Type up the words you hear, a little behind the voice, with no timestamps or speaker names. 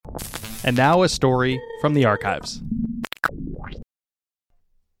And now a story from the archives.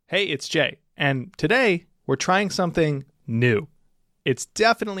 Hey, it's Jay, and today we're trying something new. It's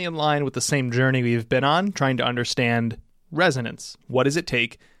definitely in line with the same journey we've been on, trying to understand resonance. What does it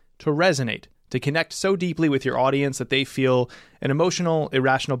take to resonate, to connect so deeply with your audience that they feel an emotional,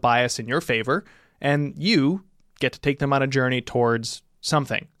 irrational bias in your favor, and you get to take them on a journey towards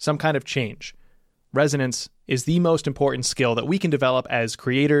something, some kind of change. Resonance is the most important skill that we can develop as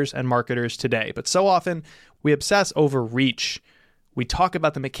creators and marketers today. But so often, we obsess over reach. We talk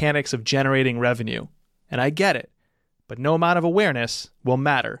about the mechanics of generating revenue. And I get it. But no amount of awareness will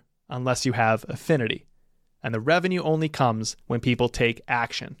matter unless you have affinity. And the revenue only comes when people take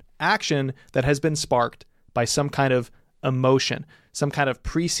action. Action that has been sparked by some kind of emotion, some kind of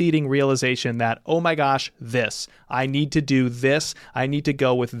preceding realization that, oh my gosh, I need to do this. I need to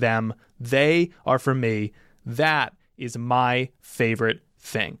go with them. They are for me. That is my favorite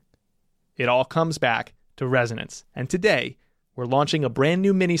thing. It all comes back to resonance. And today, we're launching a brand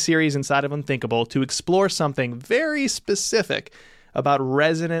new mini-series inside of Unthinkable to explore something very specific about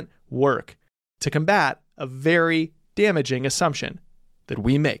resonant work to combat a very damaging assumption that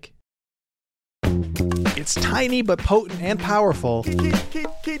we make. It's tiny but potent and powerful.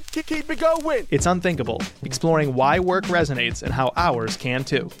 Keep it going. It's Unthinkable, exploring why work resonates and how ours can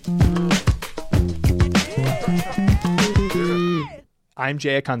too. I'm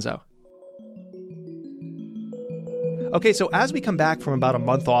Jay Acunzo. Okay, so as we come back from about a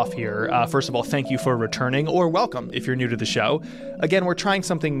month off here, first of all, thank you for returning, or welcome if you're new to the show. Again, we're trying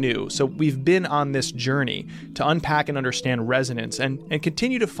something new, so we've been on this journey to unpack and understand resonance and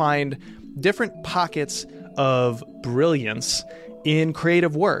continue to find different pockets of brilliance in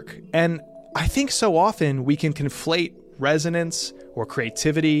creative work. And I think so often we can conflate resonance or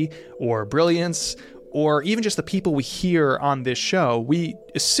creativity or brilliance or even just the people we hear on this show. We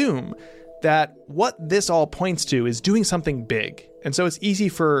assume that what this all points to is doing something big. And so it's easy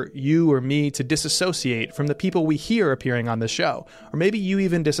for you or me to disassociate from the people we hear appearing on this show. Or maybe you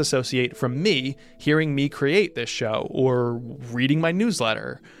even disassociate from me hearing me create this show or reading my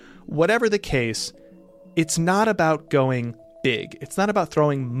newsletter. Whatever the case, it's not about going big. It's not about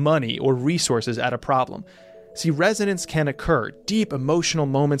throwing money or resources at a problem. See, resonance can occur, deep emotional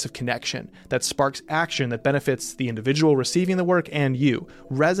moments of connection that sparks action that benefits the individual receiving the work and you.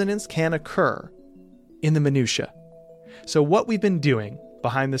 Resonance can occur in the minutia. So what we've been doing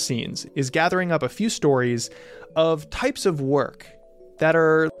behind the scenes is gathering up a few stories of types of work that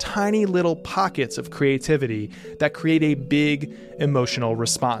are tiny little pockets of creativity that create a big emotional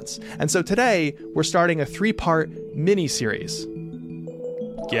response. And so today, we're starting a 3-part mini-series.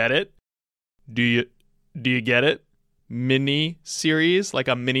 Get it? Do you get it? Mini-series, like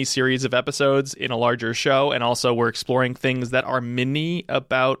a mini-series of episodes in a larger show, and also we're exploring things that are mini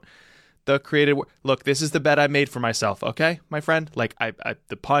about the creative work. Look, this is the bet I made for myself, okay, my friend? Like,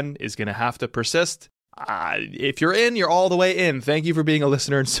 the pun is going to have to persist. If you're in, you're all the way in. Thank you for being a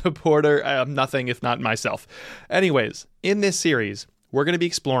listener and supporter. I'm nothing if not myself. Anyways, in this series, we're going to be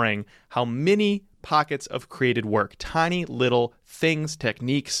exploring how mini pockets of created work, tiny little things,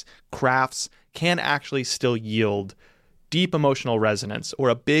 techniques, crafts, can actually still yield deep emotional resonance or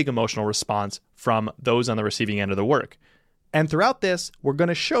a big emotional response from those on the receiving end of the work. And throughout this, we're going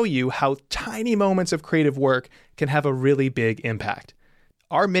to show you how tiny moments of creative work can have a really big impact.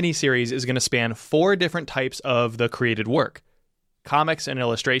 Our mini-series is going to span 4 different types of the created work: comics and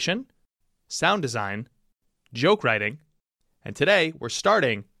illustration, sound design, joke writing, and today we're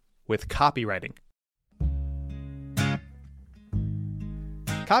starting with copywriting.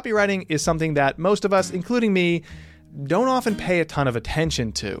 Copywriting is something that most of us, including me, don't often pay a ton of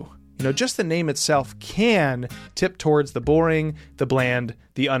attention to. Just the name itself can tip towards the boring, the bland,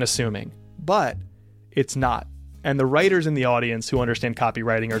 the unassuming. But it's not. And the writers in the audience who understand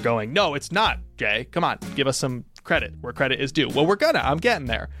copywriting are going, no, it's not, Jay. Come on, give us some credit where credit is due. Well, I'm getting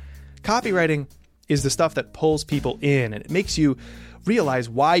there. Copywriting is the stuff that pulls people in, and it makes you realize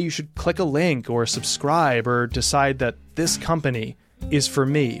why you should click a link or subscribe or decide that this company is for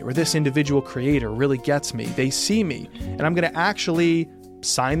me, or this individual creator really gets me. They see me, and I'm going to actually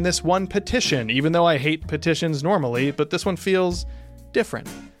sign this one petition, even though I hate petitions normally, but this one feels different.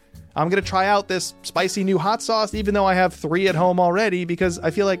 I'm going to try out this spicy new hot sauce, even though I have 3 at home already, because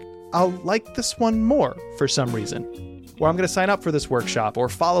I feel like I'll like this one more for some reason. Or I'm going to sign up for this workshop or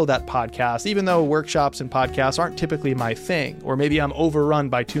follow that podcast, even though workshops and podcasts aren't typically my thing, or maybe I'm overrun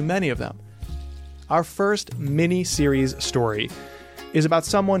by too many of them. Our first mini-series story is about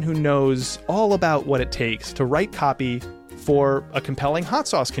someone who knows all about what it takes to write copy for a compelling hot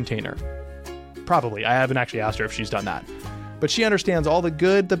sauce container. Probably. I haven't actually asked her if she's done that. but she understands all the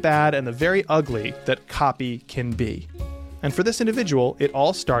good, the bad, and the very ugly that copy can be. And for this individual, it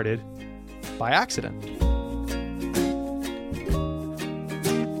all started by accident.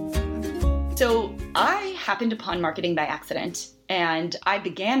 So I happened upon marketing by accident, and I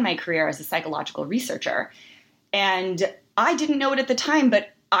began my career as a psychological researcher. And I didn't know it at the time,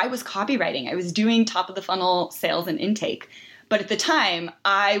 but I was copywriting. I was doing top of the funnel sales and intake. But at the time,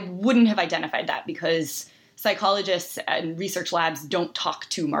 I wouldn't have identified that because psychologists and research labs don't talk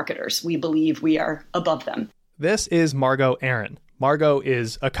to marketers. We believe we are above them. This is Margo Aaron. Margo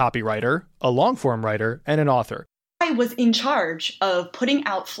is a copywriter, a long-form writer, and an author. I was in charge of putting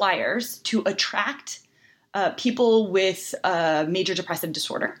out flyers to attract people with major depressive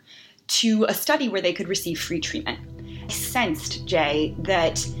disorder to a study where they could receive free treatment. I sensed, Jay,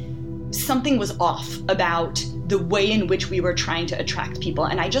 that something was off about the way in which we were trying to attract people.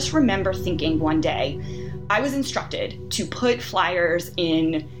 And I just remember thinking one day, I was instructed to put flyers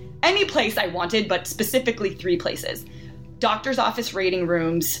in any place I wanted, but specifically 3 places: doctor's office waiting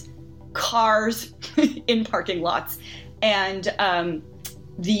rooms, cars in parking lots, and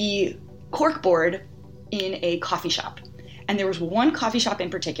the corkboard in a coffee shop. And there was one coffee shop in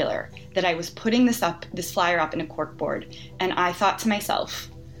particular that I was putting this flyer up in a corkboard, and I thought to myself,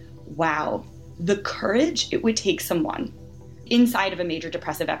 wow, the courage it would take someone inside of a major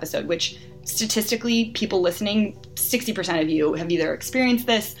depressive episode, which statistically, people listening, 60% of you have either experienced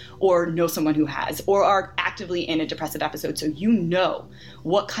this or know someone who has, or are actively in a depressive episode. So you know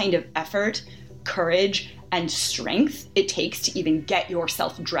what kind of effort, courage, and strength it takes to even get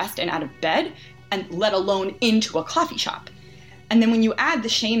yourself dressed and out of bed, and let alone into a coffee shop. And then when you add the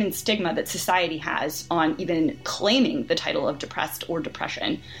shame and stigma that society has on even claiming the title of depressed or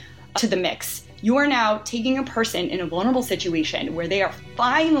depression to the mix, you are now taking a person in a vulnerable situation where they are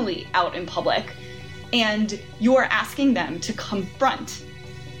finally out in public, and you are asking them to confront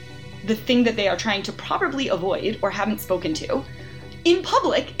the thing that they are trying to probably avoid or haven't spoken to in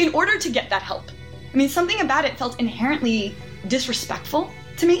public in order to get that help. I mean, something about it felt inherently disrespectful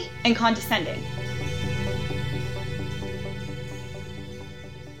to me and condescending.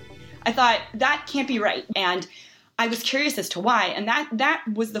 I thought, that can't be right. And I was curious as to why. And that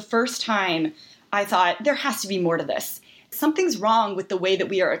was the first time I thought, there has to be more to this. Something's wrong with the way that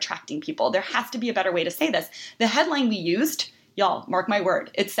we are attracting people. There has to be a better way to say this. The headline we used, y'all, mark my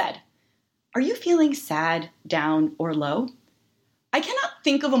word, it said, "Are you feeling sad, down, or low?" I cannot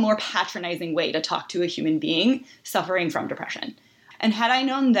think of a more patronizing way to talk to a human being suffering from depression. And had I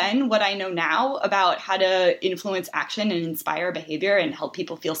known then what I know now about how to influence action and inspire behavior and help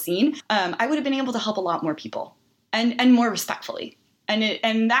people feel seen, I would have been able to help a lot more people and more respectfully.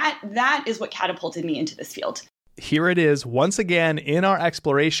 And that is what catapulted me into this field. Here it is, once again, in our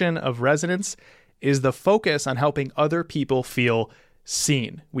exploration of resonance, is the focus on helping other people feel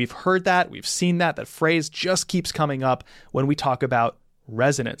seen. We've heard that, we've seen that. That phrase just keeps coming up when we talk about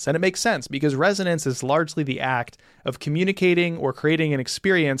resonance. And it makes sense because resonance is largely the act of communicating or creating an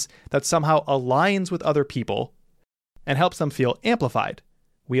experience that somehow aligns with other people and helps them feel amplified.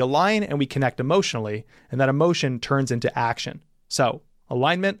 We align and we connect emotionally, and that emotion turns into action. So,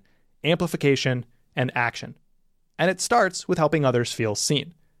 alignment, amplification, and action. And it starts with helping others feel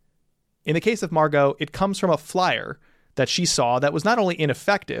seen. In the case of Margo, it comes from a flyer that she saw that was not only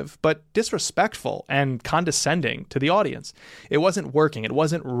ineffective, but disrespectful and condescending to the audience. It wasn't working. It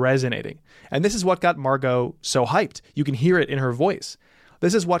wasn't resonating. And this is what got Margo so hyped. You can hear it in her voice.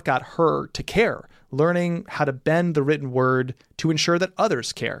 This is what got her to care, learning how to bend the written word to ensure that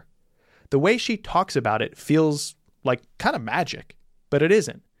others care. The way she talks about it feels like kind of magic, but it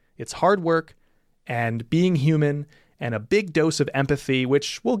isn't. It's hard work and being human and a big dose of empathy,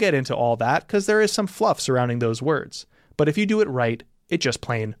 which we'll get into all that because there is some fluff surrounding those words. But if you do it right, it just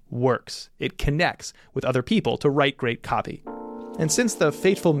plain works. It connects with other people to write great copy. And since the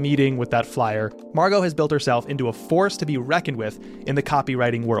fateful meeting with that flyer, Margo has built herself into a force to be reckoned with in the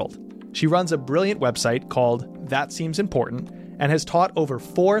copywriting world. She runs a brilliant website called That Seems Important and has taught over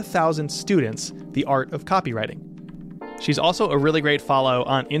 4,000 students the art of copywriting. She's also a really great follow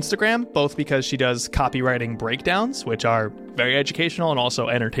on Instagram, both because she does copywriting breakdowns, which are very educational and also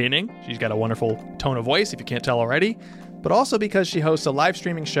entertaining. She's got a wonderful tone of voice, if you can't tell already, but also because she hosts a live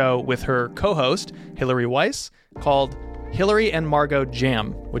streaming show with her co-host, Hillary Weiss, called Hillary and Margo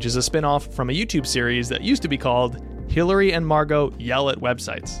Jam, which is a spinoff from a YouTube series that used to be called Hillary and Margo Yell at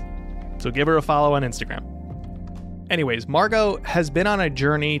Websites. So give her a follow on Instagram. Anyways, Margo has been on a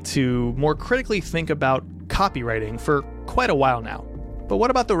journey to more critically think about copywriting for quite a while now. But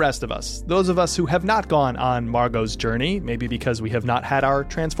what about the rest of us? Those of us who have not gone on Margo's journey, maybe because we have not had our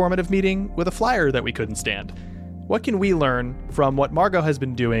transformative meeting with a flyer that we couldn't stand. What can we learn from what Margo has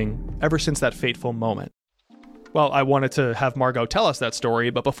been doing ever since that fateful moment? Well, I wanted to have Margo tell us that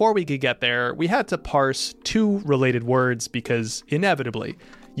story, but before we could get there, we had to parse two related words because, inevitably,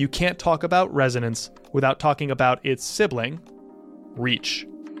 you can't talk about resonance without talking about its sibling, reach.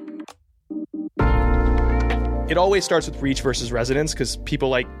 It always starts with reach versus resonance because people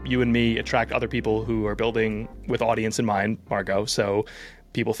like you and me attract other people who are building with audience in mind, Margo. So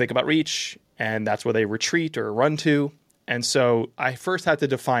people think about reach, and that's where they retreat or run to. And so I first had to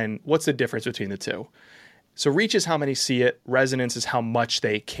define what's the difference between the two. So reach is how many see it. Resonance is how much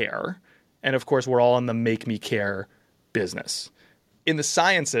they care. And of course, we're all in the make me care business. In the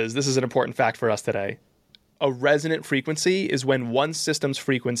sciences, this is an important fact for us today. A resonant frequency is when one system's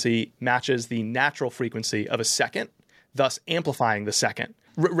frequency matches the natural frequency of a second, thus amplifying the second.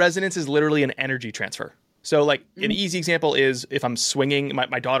 Resonance is literally an energy transfer. So like an easy example is if I'm swinging,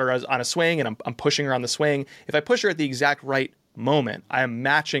 my daughter is on a swing and I'm pushing her on the swing. If I push her at the exact right moment, I am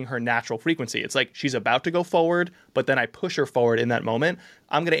matching her natural frequency. It's like she's about to go forward, but then I push her forward in that moment.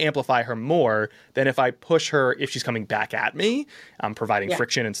 I'm going to amplify her more than if I push her if she's coming back at me. I'm providing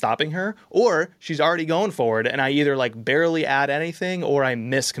friction and stopping her, or she's already going forward and I either like barely add anything or I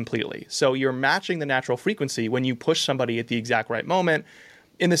miss completely. So you're matching the natural frequency when you push somebody at the exact right moment.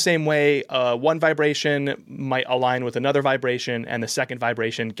 In the same way, one vibration might align with another vibration, and the second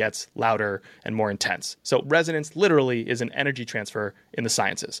vibration gets louder and more intense. So resonance literally is an energy transfer in the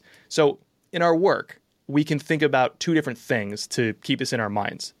sciences. So in our work, we can think about two different things to keep this in our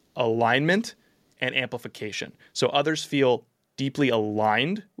minds: alignment and amplification. So others feel deeply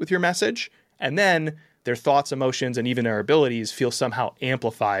aligned with your message, and then their thoughts, emotions, and even their abilities feel somehow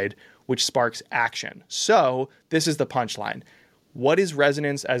amplified, which sparks action. So this is the punchline. What is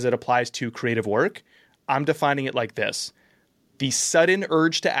resonance as it applies to creative work? I'm defining it like this. The sudden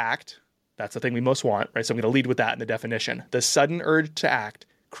urge to act, that's the thing we most want, right? So I'm going to lead with that in the definition. The sudden urge to act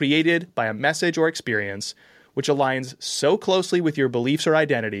created by a message or experience which aligns so closely with your beliefs or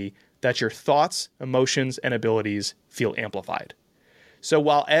identity that your thoughts, emotions, and abilities feel amplified. So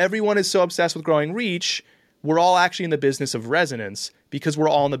while everyone is so obsessed with growing reach, we're all actually in the business of resonance because we're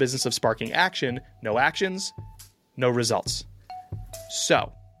all in the business of sparking action. No actions, no results.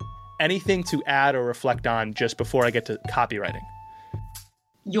 So, anything to add or reflect on just before I get to copywriting?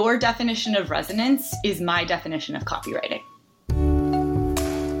 Your definition of resonance is my definition of copywriting.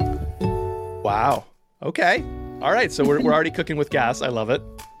 Wow. Okay. All right. So we're already cooking with gas. I love it.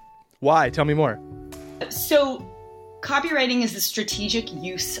 Why? Tell me more. So, copywriting is the strategic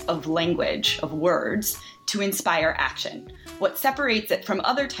use of language, of words, to inspire action. What separates it from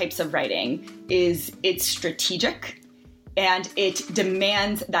other types of writing is it's strategic, and it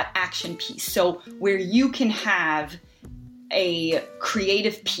demands that action piece. So where you can have a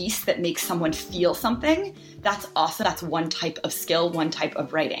creative piece that makes someone feel something, that's awesome. That's one type of skill, one type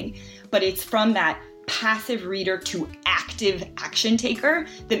of writing. But it's from that passive reader to active action taker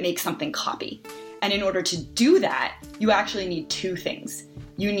that makes something copy. And in order to do that, you actually need two things.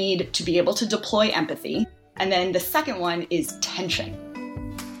 You need to be able to deploy empathy. And then the second one is tension.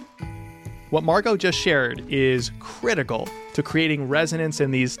 What Margo just shared is critical to creating resonance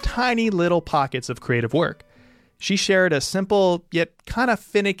in these tiny little pockets of creative work. She shared a simple yet kind of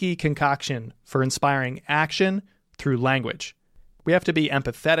finicky concoction for inspiring action through language. We have to be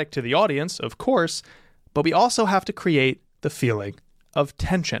empathetic to the audience, of course, but we also have to create the feeling of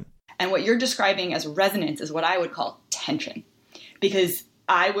tension. And what you're describing as resonance is what I would call tension, because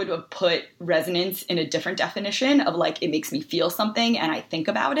I would have put resonance in a different definition of like, it makes me feel something and I think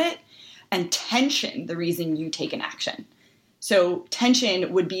about it. And tension, the reason you take an action. So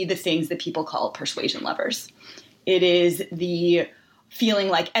tension would be the things that people call persuasion levers. It is the feeling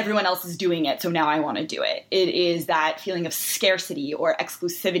like everyone else is doing it, so now I want to do it. It is that feeling of scarcity or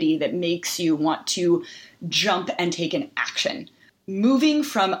exclusivity that makes you want to jump and take an action. Moving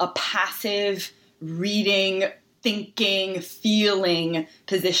from a passive reading, thinking, feeling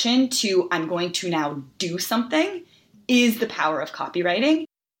position to I'm going to now do something is the power of copywriting.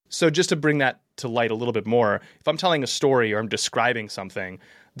 So just to bring that to light a little bit more, if I'm telling a story or I'm describing something,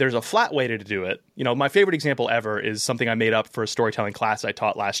 there's a flat way to do it. You know, my favorite example ever is something I made up for a storytelling class I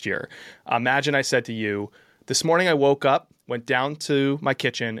taught last year. Imagine I said to you, this morning I woke up, went down to my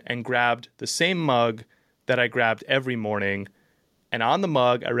kitchen and grabbed the same mug that I grabbed every morning. And on the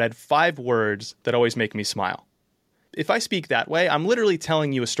mug, I read 5 words that always make me smile. If I speak that way, I'm literally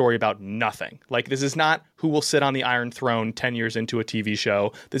telling you a story about nothing. Like, this is not who will sit on the Iron Throne 10 years into a TV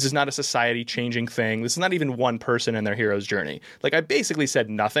show. This is not a society-changing thing. This is not even one person and their hero's journey. Like, I basically said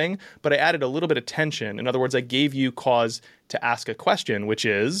nothing, but I added a little bit of tension. In other words, I gave you cause to ask a question, which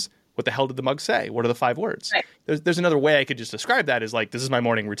is, What the hell did the mug say? What are the 5 words? Right. There's another way I could just describe that is like, this is my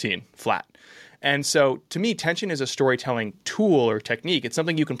morning routine, flat. And so to me, tension is a storytelling tool or technique. It's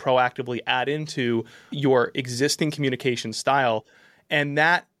something you can proactively add into your existing communication style. And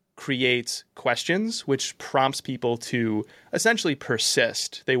that creates questions, which prompts people to essentially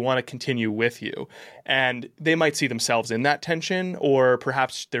persist. They want to continue with you. And they might see themselves in that tension, or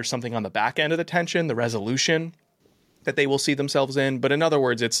perhaps there's something on the back end of the tension, the resolution, that they will see themselves in. But in other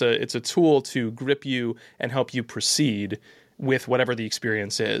words, it's a tool to grip you and help you proceed with whatever the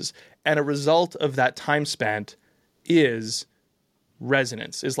experience is. And a result of that time spent is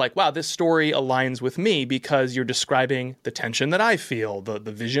resonance, is like, wow, this story aligns with me because you're describing the tension that I feel, the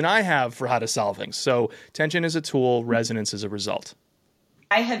vision I have for how to solve things. So tension is a tool, resonance is a result.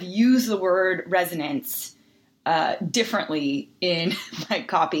 I have used the word resonance differently in my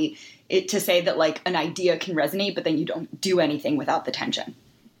copy to say that like an idea can resonate, but then you don't do anything without the tension.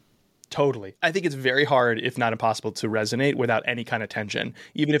 Totally. I think it's very hard, if not impossible, to resonate without any kind of tension,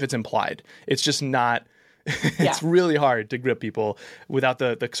 even if it's implied. It's just not, it's really hard to grip people without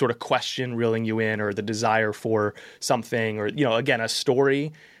the sort of question reeling you in, or the desire for something, or, again, a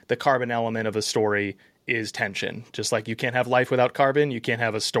story, the carbon element of a story is tension. Just like you can't have life without carbon, you can't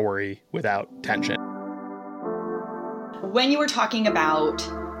have a story without tension. When you were talking about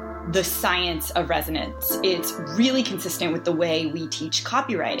the science of resonance, it's really consistent with the way we teach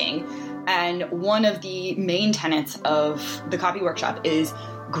copywriting. And one of the main tenets of the copy workshop is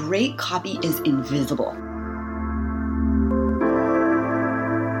great copy is invisible.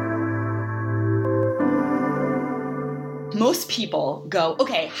 Most people go,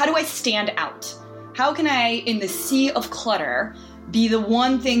 okay, how do I stand out? How can I, in the sea of clutter, be the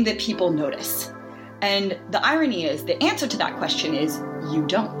one thing that people notice? And the irony is, the answer to that question is, you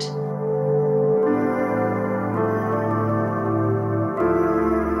don't.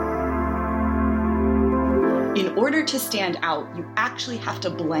 In order to stand out, you actually have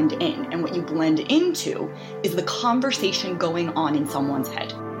to blend in. And what you blend into is the conversation going on in someone's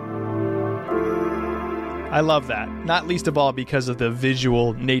head. I love that, not least of all because of the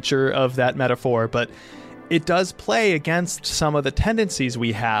visual nature of that metaphor, but it does play against some of the tendencies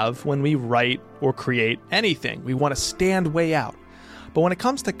we have when we write or create anything. We want to stand way out. But when it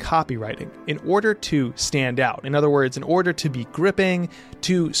comes to copywriting, in order to stand out, in other words, in order to be gripping,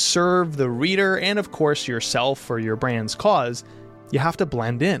 to serve the reader, and of course yourself or your brand's cause, you have to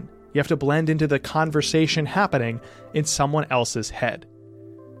blend in. You have to blend into the conversation happening in someone else's head.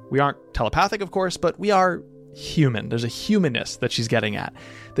 We aren't telepathic, of course, but we are human. There's a humanness that she's getting at.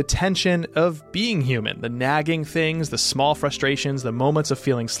 The tension of being human, the nagging things, the small frustrations, the moments of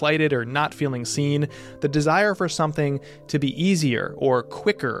feeling slighted or not feeling seen, the desire for something to be easier or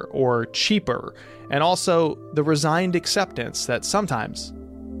quicker or cheaper, and also the resigned acceptance that sometimes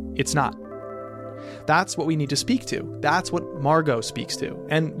it's not. That's what we need to speak to. That's what Margo speaks to.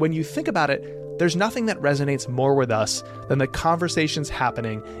 And when you think about it, there's nothing that resonates more with us than the conversations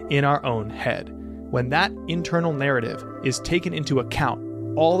happening in our own head. When that internal narrative is taken into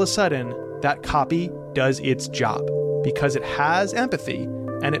account, all of a sudden, that copy does its job because it has empathy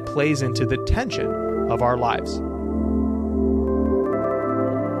and it plays into the tension of our lives.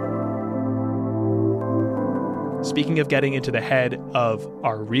 Speaking of getting into the head of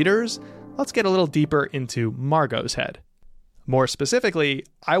our readers, let's get a little deeper into Margo's head. More specifically,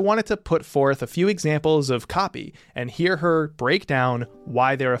 I wanted to put forth a few examples of copy and hear her break down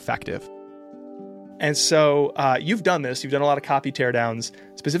why they're effective. And so you've done this. You've done a lot of copy teardowns,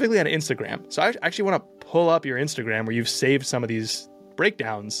 specifically on Instagram. So I actually want to pull up your Instagram where you've saved some of these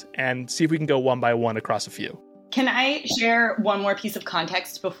breakdowns and see if we can go one by one across a few. Can I share one more piece of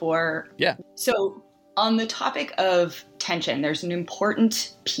context before? Yeah. So on the topic of tension, there's an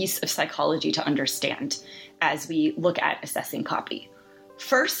important piece of psychology to understand as we look at assessing copy.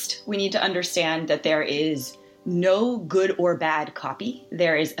 First, we need to understand that there is no good or bad copy.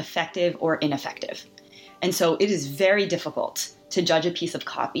 There is effective or ineffective. And so it is very difficult to judge a piece of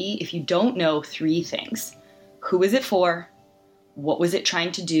copy if you don't know 3 things. Who is it for? What was it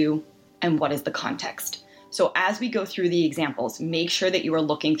trying to do? And what is the context? So as we go through the examples, make sure that you are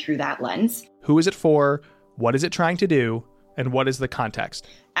looking through that lens. Who is it for? What is it trying to do? And what is the context?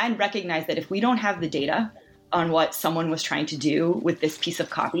 And recognize that if we don't have the data on what someone was trying to do with this piece of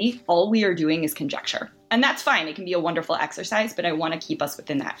copy, all we are doing is conjecture. And that's fine. It can be a wonderful exercise, but I want to keep us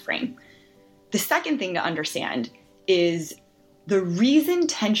within that frame. The second thing to understand is the reason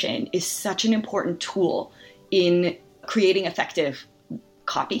tension is such an important tool in creating effective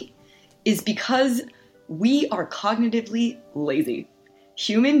copy is because we are cognitively lazy.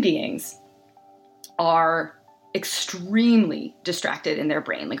 Human beings are extremely distracted in their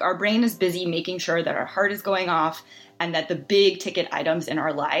brain. Like our brain is busy making sure that our heart is going off and that the big ticket items in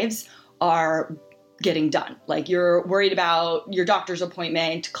our lives are getting done. Like you're worried about your doctor's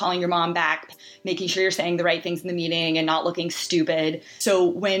appointment, calling your mom back, making sure you're saying the right things in the meeting and not looking stupid. So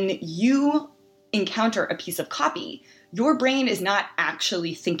when you encounter a piece of copy, your brain is not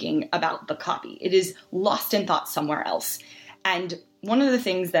actually thinking about the copy. It is lost in thought somewhere else. And one of the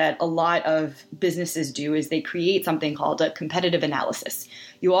things that a lot of businesses do is they create something called a competitive analysis.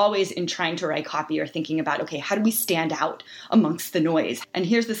 You always, in trying to write copy, are thinking about, okay, how do we stand out amongst the noise? And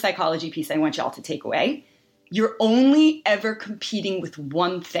here's the psychology piece I want y'all to take away. You're only ever competing with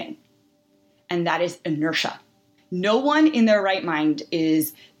one thing, and that is inertia. No one in their right mind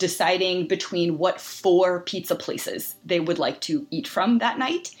is deciding between what 4 pizza places they would like to eat from that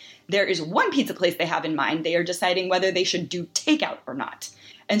night. There is one pizza place they have in mind. They are deciding whether they should do takeout or not.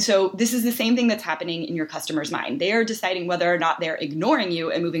 And so this is the same thing that's happening in your customer's mind. They are deciding whether or not they're ignoring you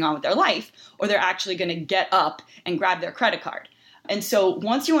and moving on with their life, or they're actually going to get up and grab their credit card. And so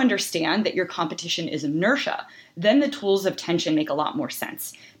once you understand that your competition is inertia, then the tools of tension make a lot more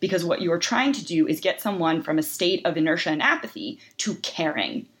sense, because what you are trying to do is get someone from a state of inertia and apathy to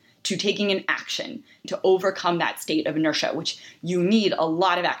caring, to taking an action, to overcome that state of inertia, which you need a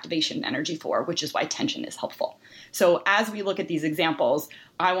lot of activation energy for, which is why tension is helpful. So as we look at these examples,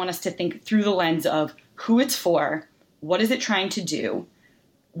 I want us to think through the lens of who it's for, what is it trying to do,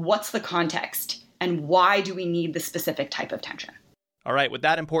 what's the context, and why do we need the specific type of tension? All right, with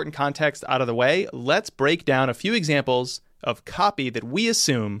that important context out of the way, let's break down a few examples of copy that we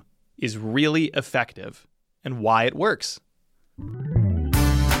assume is really effective and why it works.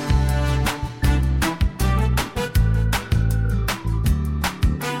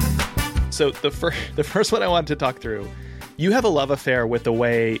 So the first one I wanted to talk through, you have a love affair with the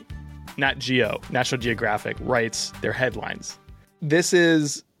way Nat Geo, National Geographic, writes their headlines. This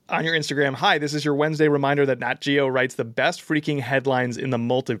is on your Instagram. Hi, this is your Wednesday reminder that Nat Geo writes the best freaking headlines in the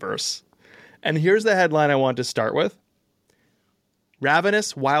multiverse. And here's the headline I want to start with.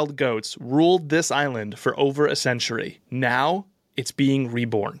 Ravenous wild goats ruled this island for over a century. Now it's being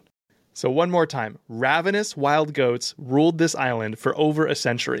reborn. So one more time. Ravenous wild goats ruled this island for over a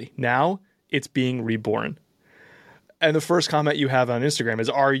century. Now it's being reborn. And the first comment you have on Instagram is,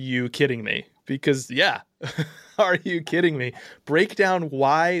 are you kidding me? Because, yeah, are you kidding me? Break down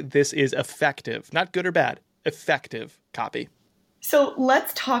why this is effective, not good or bad, effective copy. So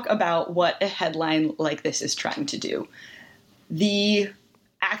let's talk about what a headline like this is trying to do. The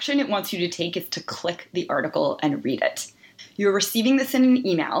action it wants you to take is to click the article and read it. You're receiving this in an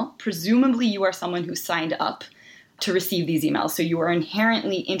email. Presumably you are someone who signed up to receive these emails. So you are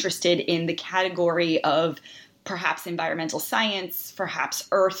inherently interested in the category of perhaps environmental science, perhaps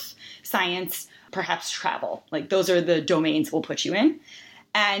earth science, perhaps travel. Like those are the domains we'll put you in.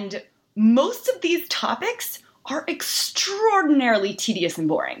 And most of these topics are extraordinarily tedious and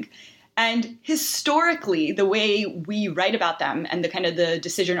boring. And historically, the way we write about them and the kind of the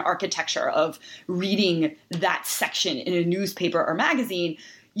decision architecture of reading that section in a newspaper or magazine,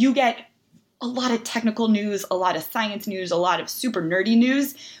 you get a lot of technical news, a lot of science news, a lot of super nerdy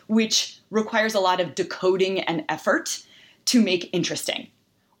news, which requires a lot of decoding and effort to make interesting.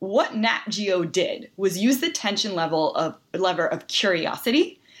 What Nat Geo did was use the tension lever of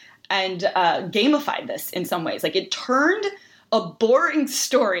curiosity and gamified this in some ways. Like it turned a boring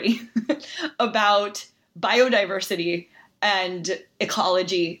story about biodiversity and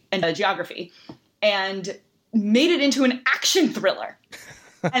ecology and geography and made it into an action thriller.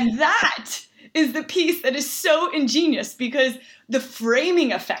 And that is the piece that is so ingenious, because the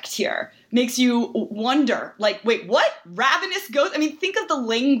framing effect here makes you wonder, like, wait, what? Ravenous goats? I mean, think of the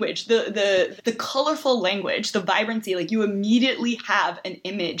language, the colorful language, the vibrancy. Like you immediately have an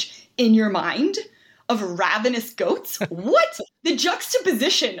image in your mind of ravenous goats. What? The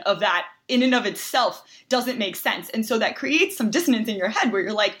juxtaposition of that in and of itself doesn't make sense. And so that creates some dissonance in your head where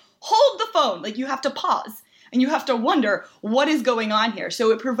you're like, hold the phone. Like you have to pause and you have to wonder what is going on here.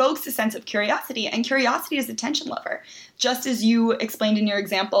 So it provokes a sense of curiosity, and curiosity is a tension lever. Just as you explained in your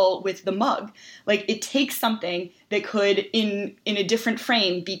example with the mug, like it takes something that could in a different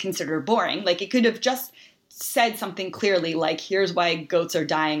frame be considered boring. Like it could have just said something clearly like, here's why goats are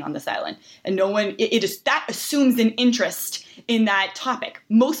dying on this island. And no one, that assumes an interest in that topic.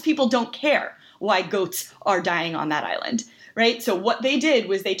 Most people don't care why goats are dying on that island, right? So what they did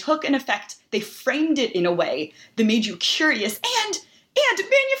was they took an effect, they framed it in a way that made you curious and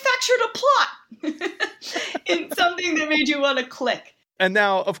manufactured a plot in something that made you want to click. And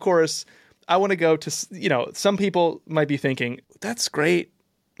now, of course, I want to go to, some people might be thinking, that's great,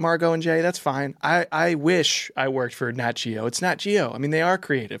 Margo and Jay, that's fine. I wish I worked for Nat Geo. It's Nat Geo. I mean, they are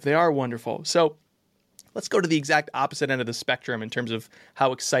creative. They are wonderful. So let's go to the exact opposite end of the spectrum in terms of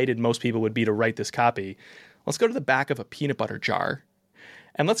how excited most people would be to write this copy. Let's go to the back of a peanut butter jar.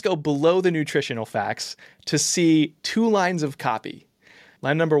 And let's go below the nutritional facts to see 2 lines of copy.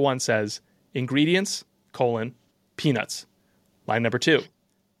 Line number 1 says, ingredients, peanuts. Line number 2,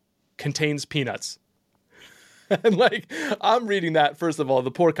 contains peanuts. And like, I'm reading that, first of all,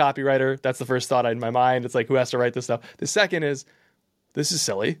 the poor copywriter, that's the first thought in my mind. It's like, who has to write this stuff? The second is, this is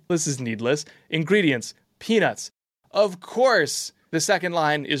silly. This is needless. Ingredients, peanuts. Of course, the second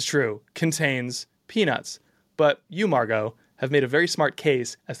line is true, contains peanuts. But you, Margo, have made a very smart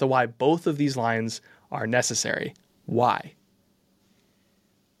case as to why both of these lines are necessary. Why?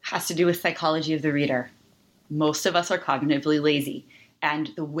 Has to do with psychology of the reader. Most of us are cognitively lazy,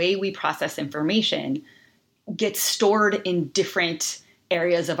 and the way we process information gets stored in different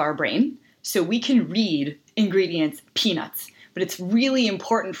areas of our brain. So we can read ingredients, peanuts, but it's really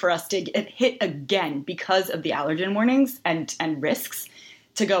important for us to get hit again because of the allergen warnings and risks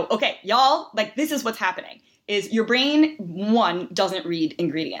to go, okay, y'all, like this is what's happening. Is your brain, 1, doesn't read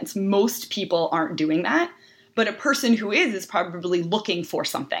ingredients. Most people aren't doing that, but a person who is probably looking for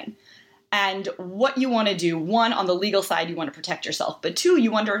something. And what you want to do, 1, on the legal side, you want to protect yourself, but 2,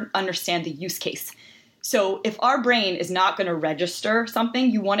 you want to understand the use case. So if our brain is not going to register something,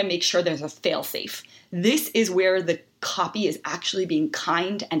 you want to make sure there's a fail-safe. This is where the copy is actually being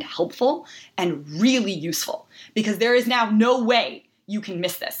kind and helpful and really useful, because there is now no way you can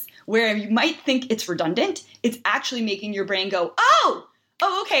miss this. Where you might think it's redundant, it's actually making your brain go, oh,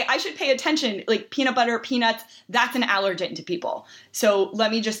 okay, I should pay attention. Like peanut butter, peanuts, that's an allergen to people. So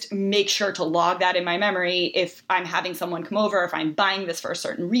let me just make sure to log that in my memory if I'm having someone come over, if I'm buying this for a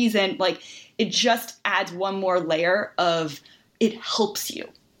certain reason. Like it just adds one more layer of it helps you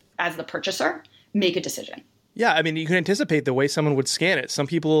as the purchaser make a decision. Yeah, I mean, you can anticipate the way someone would scan it. Some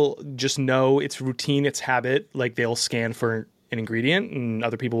people just know it's routine, it's habit, like they'll scan for an ingredient, and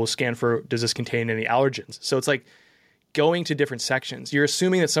other people will scan for, does this contain any allergens? So it's like going to different sections. You're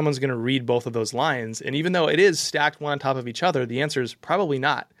assuming that someone's going to read both of those lines. And even though it is stacked one on top of each other, the answer is probably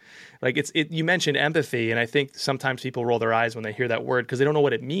not. Like you mentioned empathy, and I think sometimes people roll their eyes when they hear that word because they don't know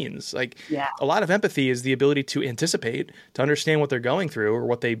what it means. Like a lot of empathy is the ability to anticipate, to understand what they're going through or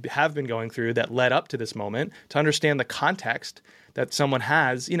what they have been going through that led up to this moment, to understand the context that someone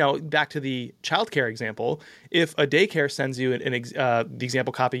has. You know, back to the childcare example, if a daycare sends you the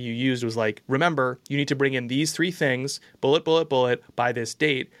example copy you used was like, remember, you need to bring in these 3 things, bullet, bullet, bullet, by this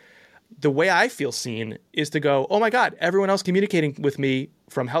date. The way I feel seen is to go, oh my God, everyone else communicating with me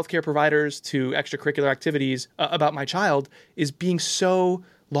from healthcare providers to extracurricular activities about my child is being so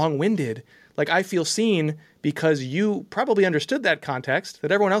long-winded. Like I feel seen because you probably understood that context,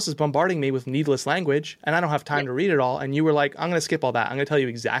 that everyone else is bombarding me with needless language and I don't have time to read it all. And you were like, I'm going to skip all that. I'm going to tell you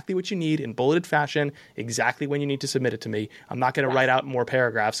exactly what you need in bulleted fashion, exactly when you need to submit it to me. I'm not going to write out more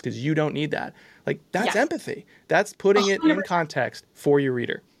paragraphs because you don't need that. Like that's empathy. That's putting it in context for your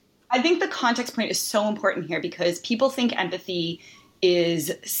reader. I think the context point is so important here because people think empathy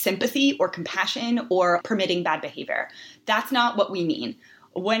is sympathy or compassion or permitting bad behavior. That's not what we mean.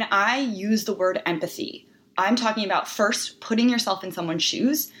 When I use the word empathy, I'm talking about first putting yourself in someone's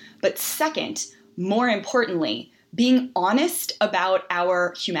shoes, but second, more importantly, being honest about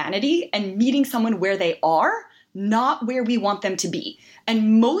our humanity and meeting someone where they are, not where we want them to be.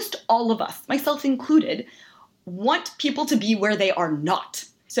 And most all of us, myself included, want people to be where they are not.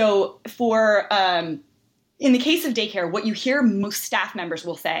 So in the case of daycare, what you hear most staff members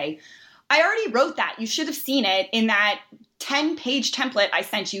will say, I already wrote that. You should have seen it in that 10-page template I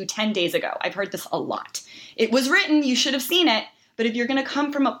sent you 10 days ago. I've heard this a lot. It was written, you should have seen it. But if you're going to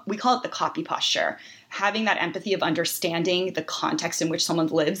come from we call it the copy posture, having that empathy of understanding the context in which someone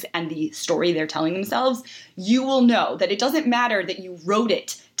lives and the story they're telling themselves, you will know that it doesn't matter that you wrote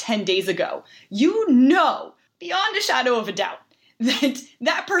it 10 days ago. You know, beyond a shadow of a doubt,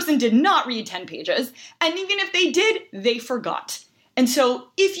 that person did not read 10 pages. And even if they did, they forgot. And so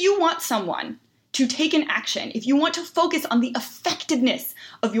if you want someone to take an action, if you want to focus on the effectiveness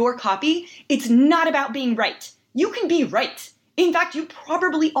of your copy, it's not about being right. You can be right. In fact, you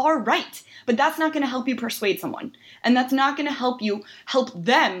probably are right, but that's not going to help you persuade someone. And that's not going to help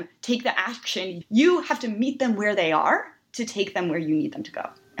them take the action. You have to meet them where they are to take them where you need them to go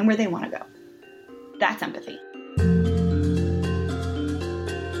and where they want to go. That's empathy.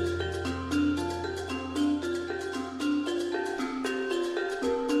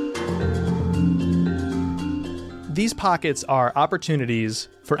 These pockets are opportunities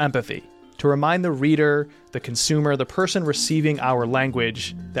for empathy, to remind the reader, the consumer, the person receiving our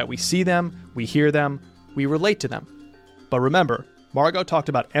language that we see them, we hear them, we relate to them. But remember, Margo talked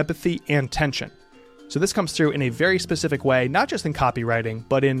about empathy and tension. So this comes through in a very specific way, not just in copywriting,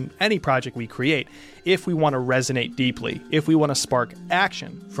 but in any project we create, if we want to resonate deeply, if we want to spark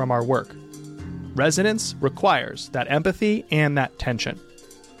action from our work. Resonance requires that empathy and that tension.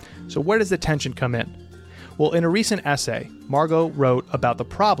 So where does the tension come in? Well, in a recent essay, Margo wrote about the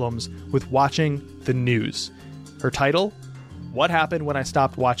problems with watching the news. Her title, What Happened When I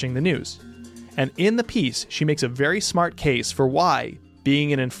Stopped Watching the News? And in the piece, she makes a very smart case for why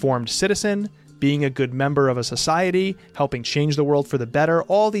being an informed citizen, being a good member of a society, helping change the world for the better,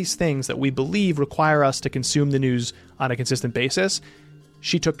 all these things that we believe require us to consume the news on a consistent basis,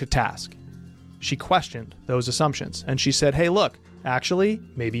 she took to task. She questioned those assumptions, and she said, hey, look, actually,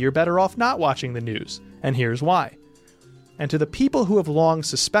 maybe you're better off not watching the news, and here's why. And to the people who have long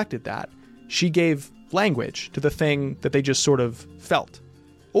suspected that, she gave language to the thing that they just sort of felt.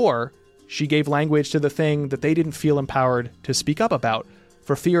 Or she gave language to the thing that they didn't feel empowered to speak up about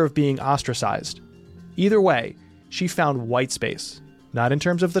for fear of being ostracized. Either way, she found white space, not in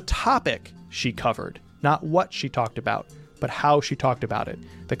terms of the topic she covered, not what she talked about, but how she talked about it.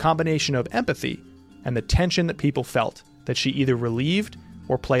 The combination of empathy and the tension that people felt that she either relieved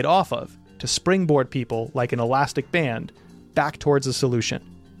or played off of to springboard people like an elastic band back towards a solution.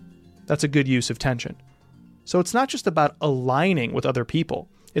 That's a good use of tension. So it's not just about aligning with other people.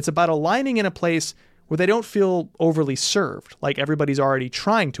 It's about aligning in a place where they don't feel overly served, like everybody's already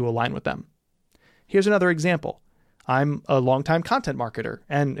trying to align with them. Here's another example. I'm a longtime content marketer,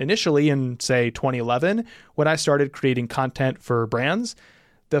 and initially in, say, 2011, when I started creating content for brands,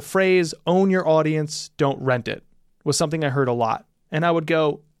 the phrase, own your audience, don't rent it, was something I heard a lot. And I would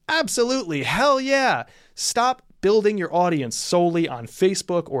go, absolutely, hell yeah, stop building your audience solely on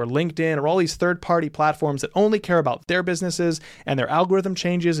Facebook or LinkedIn or all these third-party platforms that only care about their businesses and their algorithm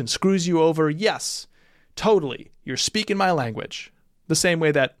changes and screws you over. Yes, totally, you're speaking my language. The same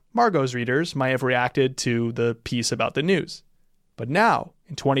way that Margo's readers might have reacted to the piece about the news. But now,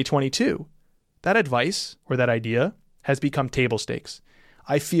 in 2022, that advice or that idea has become table stakes.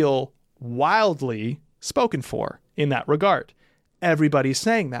 I feel wildly spoken for in that regard. Everybody's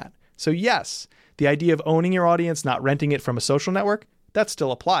saying that. So yes, the idea of owning your audience, not renting it from a social network, that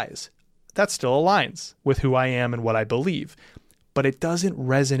still applies. That still aligns with who I am and what I believe. But it doesn't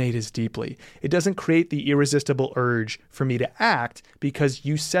resonate as deeply. It doesn't create the irresistible urge for me to act because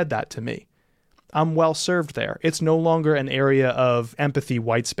you said that to me. I'm well served there. It's no longer an area of empathy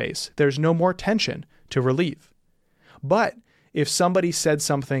white space. There's no more tension to relieve. But if somebody said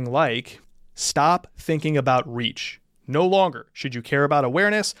something like, stop thinking about reach. No longer should you care about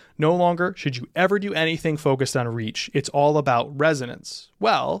awareness. No longer should you ever do anything focused on reach. It's all about resonance.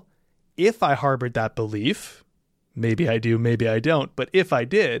 Well, if I harbored that belief, maybe I do, maybe I don't, but if I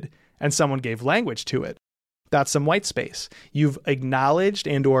did, and someone gave language to it, that's some white space. You've acknowledged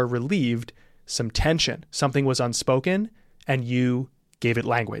and or relieved some tension. Something was unspoken, and you gave it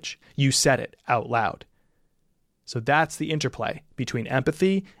language. You said it out loud. So that's the interplay between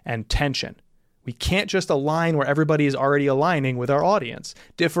empathy and tension. We can't just align where everybody is already aligning with our audience.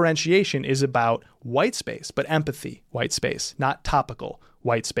 Differentiation is about white space, but empathy, white space, not topical,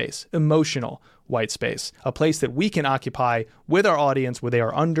 white space, emotional, white space, a place that we can occupy with our audience where they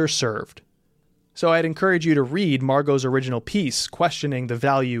are underserved. So I'd encourage you to read Margo's original piece questioning the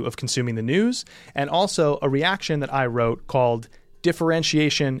value of consuming the news, and also a reaction that I wrote called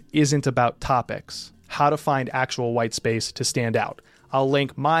Differentiation Isn't About Topics, How to Find Actual White Space to Stand Out. I'll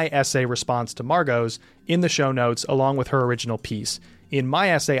link my essay response to Margo's in the show notes along with her original piece. In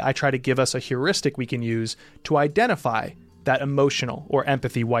my essay, I try to give us a heuristic we can use to identify that emotional or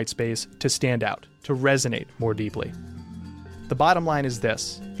empathy white space to stand out, to resonate more deeply. The bottom line is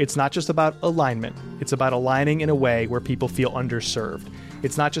this. It's not just about alignment. It's about aligning in a way where people feel underserved.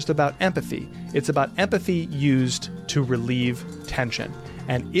 It's not just about empathy. It's about empathy used to relieve tension.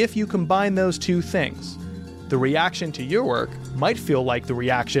 And if you combine those two things, the reaction to your work might feel like the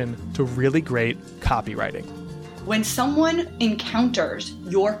reaction to really great copywriting. When someone encounters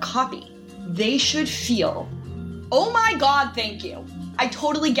your copy, they should feel, oh my God, thank you. I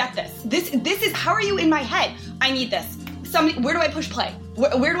totally get this. This is, how are you in my head? I need this. Somebody, where do I push play?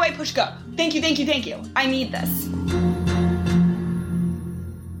 Where do I push go? Thank you, thank you, thank you. I need this.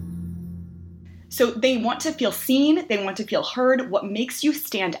 So they want to feel seen. They want to feel heard. What makes you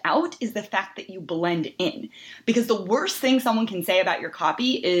stand out is the fact that you blend in. Because the worst thing someone can say about your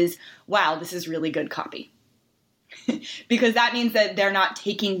copy is, wow, this is really good copy. Because that means that they're not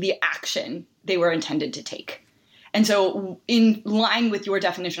taking the action they were intended to take. And so in line with your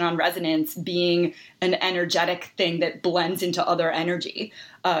definition on resonance being an energetic thing that blends into other energy,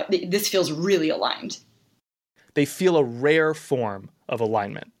 this feels really aligned. They feel a rare form of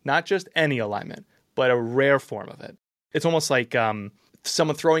alignment, not just any alignment, but a rare form of it. It's almost like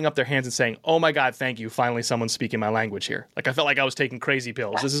someone throwing up their hands and saying, "Oh my God, thank you. Finally, someone's speaking my language here." Like I felt like I was taking crazy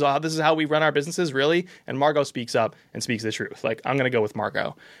pills. This is how we run our businesses, really. And Margo speaks up and speaks the truth. Like I'm going to go with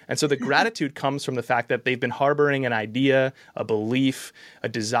Margo. And so the gratitude comes from the fact that they've been harboring an idea, a belief, a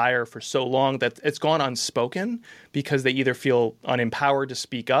desire for so long that it's gone unspoken because they either feel unempowered to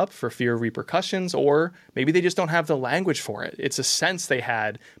speak up for fear of repercussions, or maybe they just don't have the language for it. It's a sense they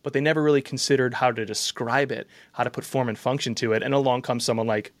had, but they never really considered how to describe it, how to put form and function to it. And along comes someone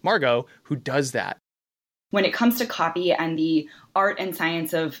like Margo who does that. When it comes to copy and the art and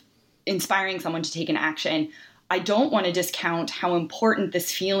science of inspiring someone to take an action, I don't want to discount how important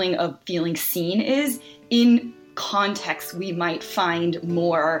this feeling of feeling seen is in contexts we might find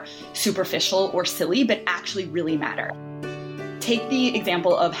more superficial or silly, but actually really matter. Take the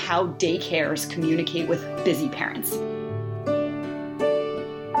example of how daycares communicate with busy parents.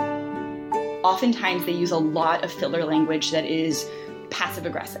 Oftentimes they use a lot of filler language that is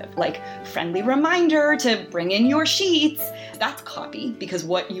passive-aggressive, like friendly reminder to bring in your sheets. That's copy, because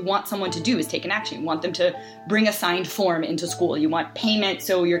what you want someone to do is take an action. You want them to bring a signed form into school. You want payment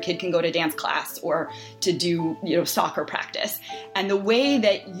so your kid can go to dance class or to do, soccer practice. And the way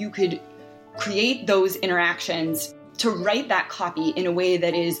that you could create those interactions to write that copy in a way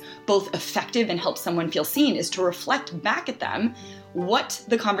that is both effective and helps someone feel seen is to reflect back at them what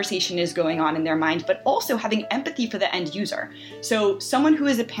the conversation is going on in their mind, but also having empathy for the end user. So someone who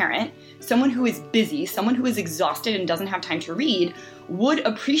is a parent, someone who is busy, someone who is exhausted and doesn't have time to read would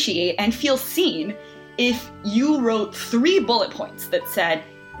appreciate and feel seen if you wrote 3 bullet points that said,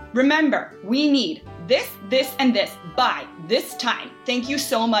 remember, we need this, this, and this by this time. Thank you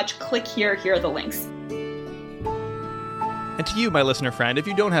so much. Click here. Here are the links. And to you, my listener friend, if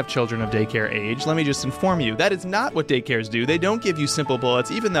you don't have children of daycare age, let me just inform you, that is not what daycares do. They don't give you simple bullets,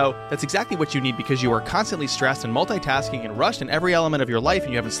 even though that's exactly what you need because you are constantly stressed and multitasking and rushed in every element of your life,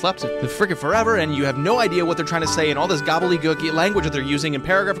 and you haven't slept frickin' forever, and you have no idea what they're trying to say, and all this gobbledygooky language that they're using in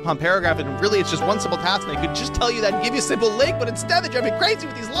paragraph upon paragraph, and really it's just one simple task, and they could just tell you that and give you a simple link, but instead they drive me crazy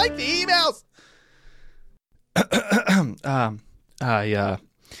with these lengthy emails.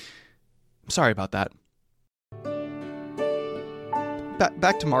 Sorry about that.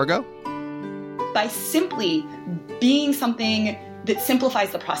 Back to Margo. By simply being something that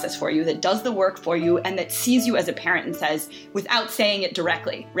simplifies the process for you, that does the work for you, and that sees you as a parent and says, without saying it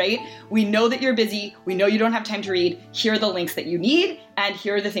directly, right? We know that you're busy. We know you don't have time to read. Here are the links that you need, and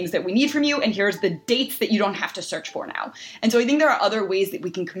here are the things that we need from you, and here's the dates that you don't have to search for now. And so I think there are other ways that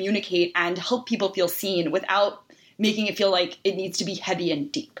we can communicate and help people feel seen without making it feel like it needs to be heavy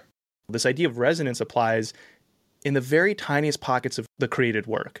and deep. This idea of resonance applies in the very tiniest pockets of the created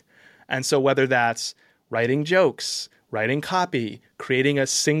work. And so whether that's writing jokes, writing copy, creating a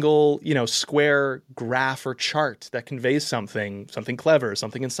single, square graph or chart that conveys something clever,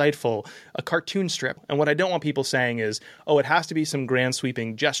 something insightful, a cartoon strip. And what I don't want people saying is, oh, it has to be some grand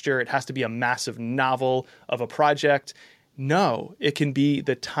sweeping gesture. It has to be a massive novel of a project. No, it can be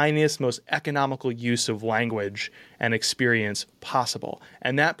the tiniest, most economical use of language and experience possible.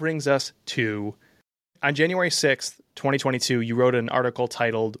 And that brings us to, on January 6th, 2022, you wrote an article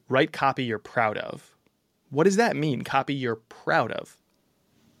titled, Write Copy You're Proud Of. What does that mean, copy you're proud of?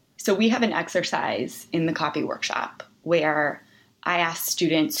 So we have an exercise in the copy workshop where I ask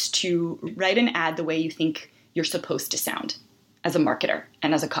students to write an ad the way you think you're supposed to sound as a marketer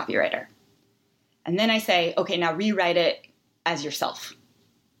and as a copywriter. And then I say, okay, now rewrite it as yourself.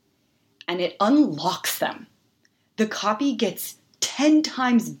 And it unlocks them. The copy gets 10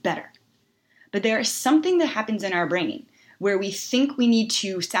 times better. But there is something that happens in our brain where we think we need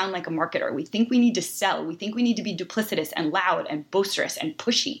to sound like a marketer. We think we need to sell. We think we need to be duplicitous and loud and boisterous and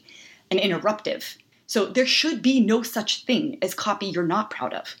pushy and interruptive. So there should be no such thing as copy you're not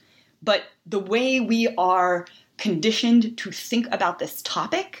proud of. But the way we are conditioned to think about this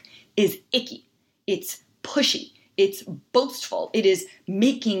topic is icky. It's pushy. It's boastful. It is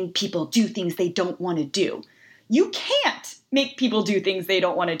making people do things they don't want to do. You can't make people do things they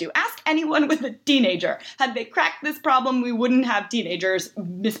don't want to do. Ask anyone with a teenager. Had they cracked this problem, we wouldn't have teenagers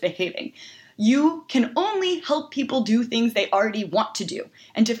misbehaving. You can only help people do things they already want to do.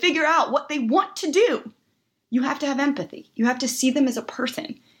 And to figure out what they want to do, you have to have empathy. You have to see them as a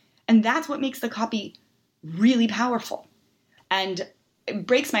person. And that's what makes the copy really powerful. And it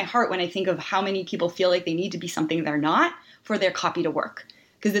breaks my heart when I think of how many people feel like they need to be something they're not for their copy to work.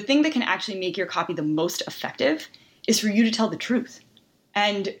 Because the thing that can actually make your copy the most effective is for you to tell the truth.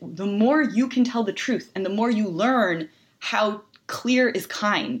 And the more you can tell the truth and the more you learn how clear is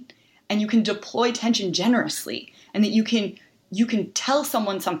kind, and you can deploy tension generously, and that you can tell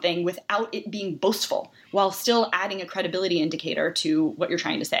someone something without it being boastful while still adding a credibility indicator to what you're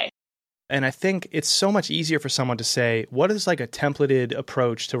trying to say. And I think it's so much easier for someone to say, what is like a templated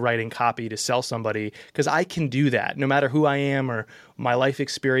approach to writing copy to sell somebody? Because I can do that. No matter who I am or my life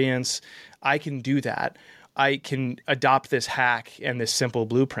experience, I can do that. I can adopt this hack and this simple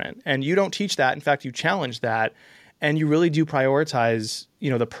blueprint. And you don't teach that. In fact, you challenge that. And you really do prioritize,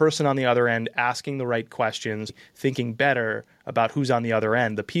 the person on the other end asking the right questions, thinking better about who's on the other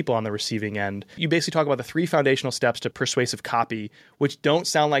end, the people on the receiving end. You basically talk about the 3 foundational steps to persuasive copy, which don't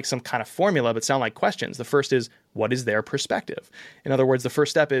sound like some kind of formula, but sound like questions. The first is, what is their perspective? In other words, the first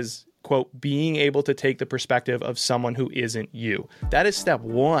step is, quote, being able to take the perspective of someone who isn't you. That is step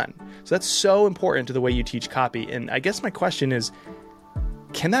 1. So that's so important to the way you teach copy. And I guess my question is,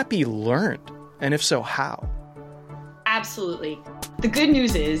 can that be learned? And if so, how? Absolutely. The good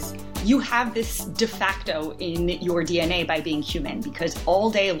news is you have this de facto in your DNA by being human, because all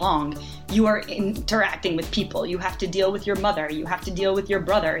day long you are interacting with people. You have to deal with your mother. You have to deal with your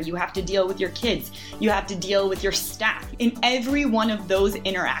brother. You have to deal with your kids. You have to deal with your staff. In every one of those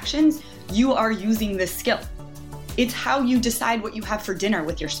interactions, you are using this skill. It's how you decide what you have for dinner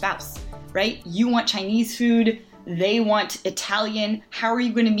with your spouse, right? You want Chinese food. They want Italian. How are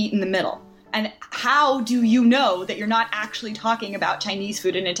you going to meet in the middle? And how do you know that you're not actually talking about Chinese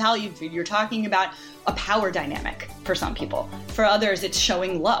food and Italian food? You're talking about a power dynamic for some people. For others, it's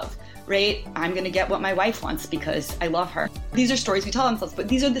showing love, right? I'm going to get what my wife wants because I love her. These are stories we tell ourselves, but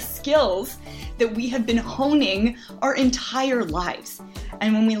these are the skills that we have been honing our entire lives.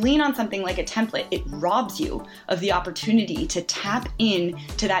 And when we lean on something like a template, it robs you of the opportunity to tap in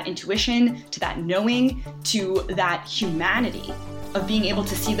to that intuition, to that knowing, to that humanity of being able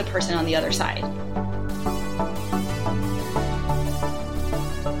to see the person on the other side.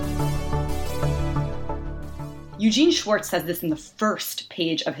 Eugene Schwartz says this in the first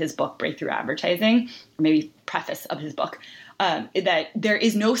page of his book, Breakthrough Advertising, or maybe preface of his book, that there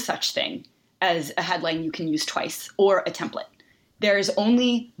is no such thing as a headline you can use twice or a template. There is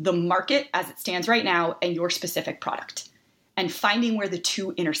only the market as it stands right now and your specific product, and finding where the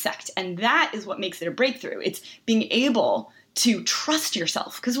two intersect. And that is what makes it a breakthrough. It's being able to trust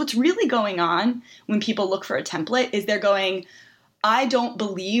yourself. Because what's really going on when people look for a template is they're going, I don't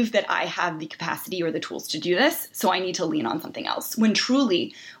believe that I have the capacity or the tools to do this, so I need to lean on something else. When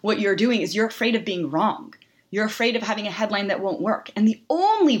truly what you're doing is you're afraid of being wrong. You're afraid of having a headline that won't work. And the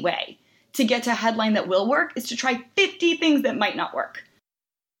only way to get to a headline that will work is to try 50 things that might not work.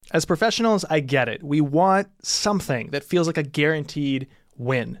 As professionals, I get it. We want something that feels like a guaranteed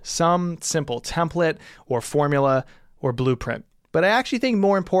win, some simple template or formula or blueprint. But I actually think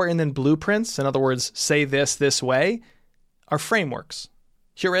more important than blueprints, in other words, say this way, are frameworks,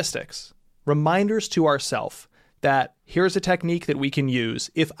 heuristics, reminders to ourselves that here's a technique that we can use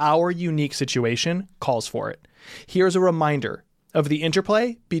if our unique situation calls for it. Here's a reminder of the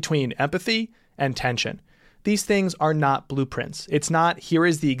interplay between empathy and tension. These things are not blueprints. It's not, here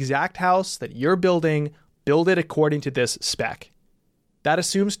is the exact house that you're building, build it according to this spec. That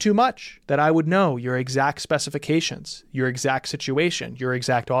assumes too much, that I would know your exact specifications, your exact situation, your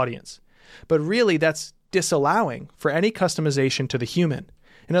exact audience. But really, that's disallowing for any customization to the human.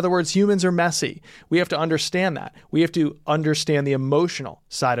 In other words, humans are messy. We have to understand that. We have to understand the emotional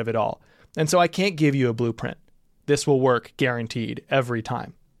side of it all. And so I can't give you a blueprint. This will work guaranteed every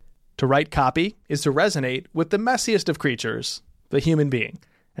time. To write copy is to resonate with the messiest of creatures, the human being.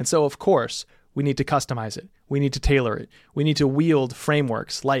 And so, of course, we need to customize it. We need to tailor it. We need to wield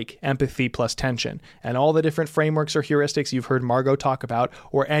frameworks like empathy plus tension and all the different frameworks or heuristics you've heard Margo talk about,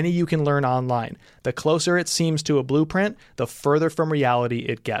 or any you can learn online. The closer it seems to a blueprint, the further from reality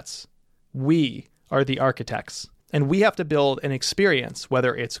it gets. We are the architects, and we have to build an experience,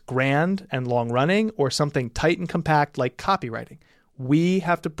 whether it's grand and long-running or something tight and compact like copywriting. We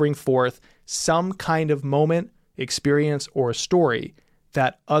have to bring forth some kind of moment, experience, or story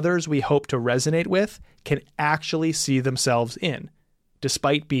that others we hope to resonate with can actually see themselves in,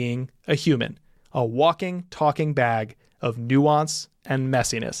 despite being a human, a walking, talking bag of nuance and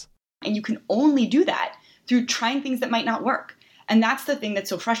messiness. And you can only do that through trying things that might not work. And that's the thing that's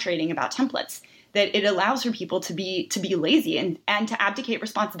so frustrating about templates, that it allows for people to be lazy and to abdicate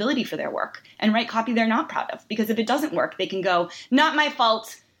responsibility for their work and write copy they're not proud of. Because if it doesn't work, they can go, not my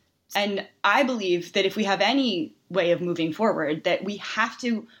fault. And I believe that if we have any way of moving forward, that we have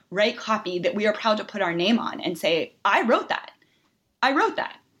to write copy that we are proud to put our name on and say, I wrote that. I wrote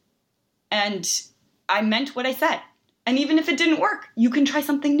that. And I meant what I said. And even if it didn't work, you can try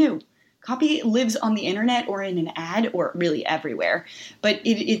something new. Copy lives on the internet or in an ad or really everywhere, but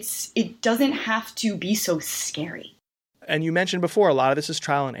it doesn't have to be so scary. And you mentioned before, a lot of this is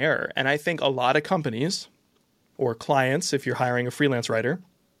trial and error. And I think a lot of companies or clients, if you're hiring a freelance writer,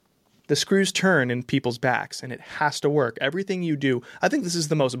 the screws turn in people's backs and it has to work. Everything you do, I think this is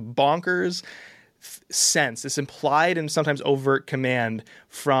the most bonkers sense, this implied and sometimes overt command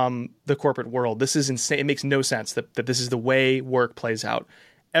from the corporate world. This is insane. It makes no sense that this is the way work plays out.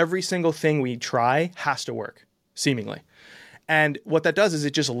 Every single thing we try has to work, seemingly. And what that does is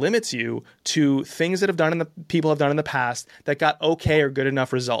it just limits you to things that people have done in the past that got okay or good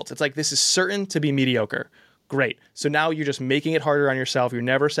enough results. It's like, this is certain to be mediocre. Great. So now you're just making it harder on yourself. You're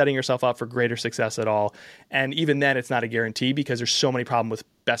never setting yourself up for greater success at all. And even then, it's not a guarantee because there's so many problems with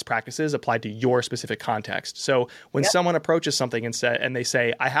best practices applied to your specific context. So when someone approaches something and they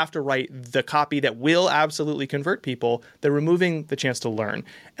say, I have to write the copy that will absolutely convert people, they're removing the chance to learn.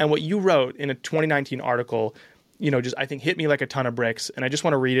 And what you wrote in a 2019 article, just I think hit me like a ton of bricks. And I just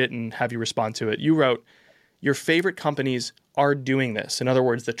want to read it and have you respond to it. You wrote, your favorite companies are doing this. In other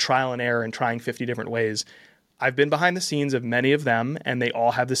words, the trial and error and trying 50 different ways. I've been behind the scenes of many of them, and they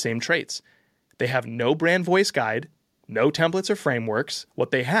all have the same traits. They have no brand voice guide, no templates or frameworks. What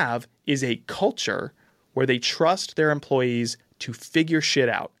they have is a culture where they trust their employees to figure shit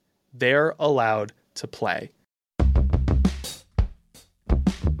out. They're allowed to play.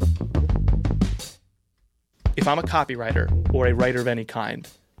 If I'm a copywriter or a writer of any kind,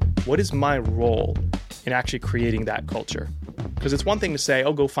 what is my role in actually creating that culture? Because it's one thing to say,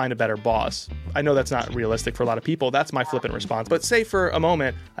 oh, go find a better boss. I know that's not realistic for a lot of people. That's my flippant response. But say for a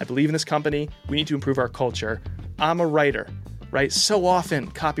moment, I believe in this company. We need to improve our culture. I'm a writer, right? So often,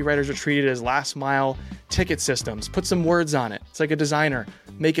 copywriters are treated as last mile ticket systems. Put some words on it. It's like a designer.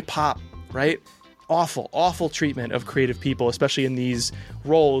 Make it pop, right? Awful, awful treatment of creative people, especially in these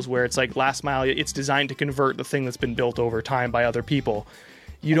roles where it's like last mile. It's designed to convert the thing that's been built over time by other people.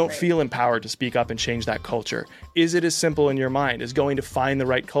 You don't feel empowered to speak up and change that culture. Is it as simple in your mind as going to find the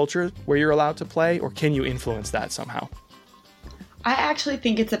right culture where you're allowed to play, or can you influence that somehow? I actually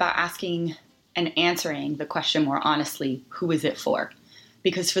think it's about asking and answering the question more honestly, who is it for?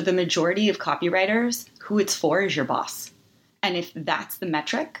 Because for the majority of copywriters, who it's for is your boss. And if that's the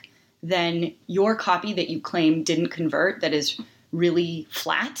metric, then your copy that you claim didn't convert, that is really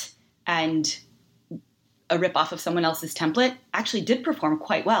flat and a ripoff of someone else's template, actually did perform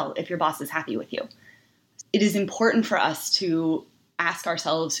quite well if your boss is happy with you. It is important for us to ask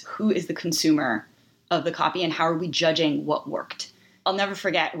ourselves, who is the consumer of the copy and how are we judging what worked? I'll never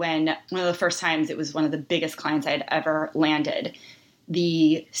forget when one of the first times, it was one of the biggest clients I had ever landed,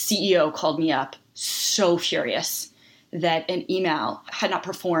 the CEO called me up so furious that an email had not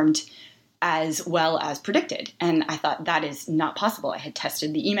performed as well as predicted. And I thought, that is not possible. I had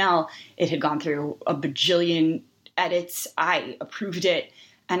tested the email. It had gone through a bajillion edits. I approved it.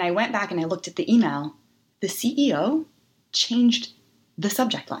 And I went back and I looked at the email. The CEO changed the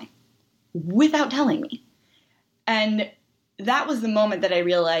subject line without telling me. And that was the moment that I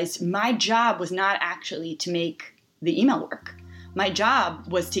realized my job was not actually to make the email work. My job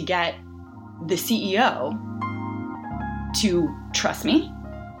was to get the CEO to trust me,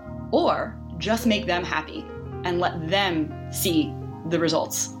 or just make them happy and let them see the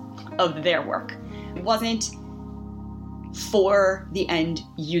results of their work. It wasn't for the end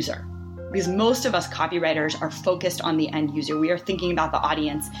user, because most of us copywriters are focused on the end user. We are thinking about the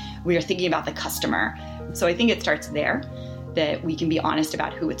audience. We are thinking about the customer. So I think it starts there, that we can be honest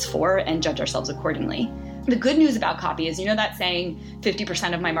about who it's for and judge ourselves accordingly. The good news about copy is, that saying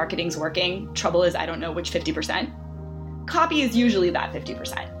 50% of my marketing's working, trouble is I don't know which 50%. Copy is usually that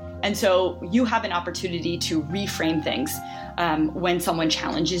 50%. And so you have an opportunity to reframe things when someone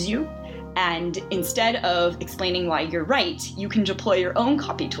challenges you. And instead of explaining why you're right, you can deploy your own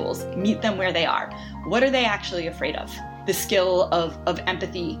copy tools, meet them where they are. What are they actually afraid of? The skill of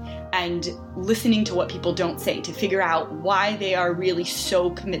empathy and listening to what people don't say to figure out why they are really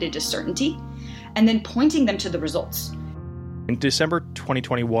so committed to certainty, and then pointing them to the results. In December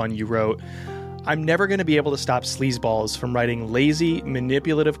 2021, you wrote, I'm never going to be able to stop sleazeballs from writing lazy,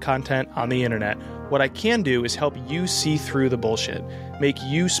 manipulative content on the internet. What I can do is help you see through the bullshit, make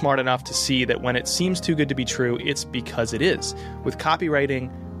you smart enough to see that when it seems too good to be true, it's because it is. With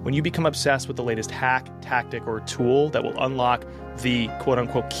copywriting, when you become obsessed with the latest hack, tactic, or tool that will unlock the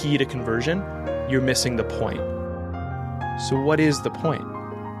quote-unquote key to conversion, you're missing the point. So what is the point?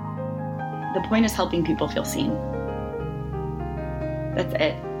 The point is helping people feel seen. That's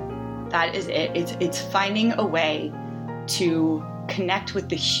it. That is it. It's finding a way to connect with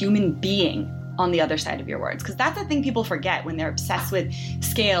the human being on the other side of your words. Because that's the thing people forget when they're obsessed with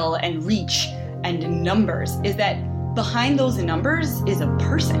scale and reach and numbers, is that behind those numbers is a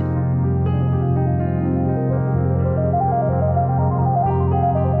person.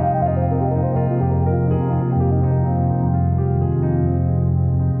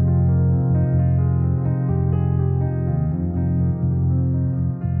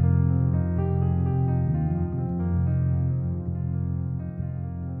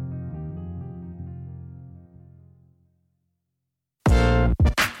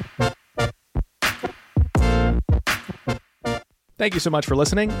 Thank you so much for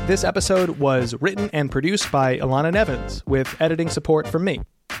listening. This episode was written and produced by Ilana Nevins with editing support from me.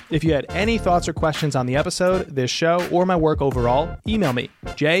 If you had any thoughts or questions on the episode, this show, or my work overall, email me,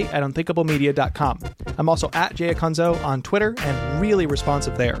 jay@unthinkablemedia.com. I'm also at jayakunzo on Twitter and really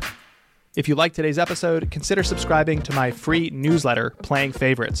responsive there. If you like today's episode, consider subscribing to my free newsletter, Playing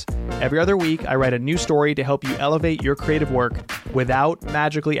Favorites. Every other week, I write a new story to help you elevate your creative work without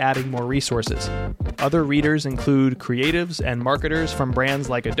magically adding more resources. Other readers include creatives and marketers from brands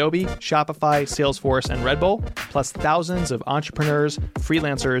like Adobe, Shopify, Salesforce, and Red Bull, plus thousands of entrepreneurs,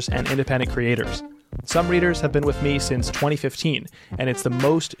 freelancers, and independent creators. Some readers have been with me since 2015, and it's the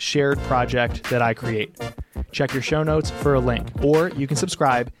most shared project that I create. Check your show notes for a link, or you can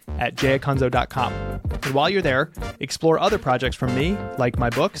subscribe at jayakunzo.com. And while you're there, explore other projects from me, like my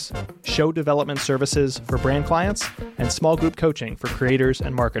books, show development services for brand clients, and small group coaching for creators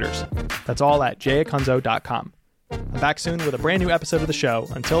and marketers. That's all at jayakunzo.com. I'm back soon with a brand new episode of the show.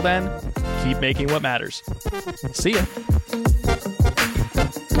 Until then, keep making what matters. See ya.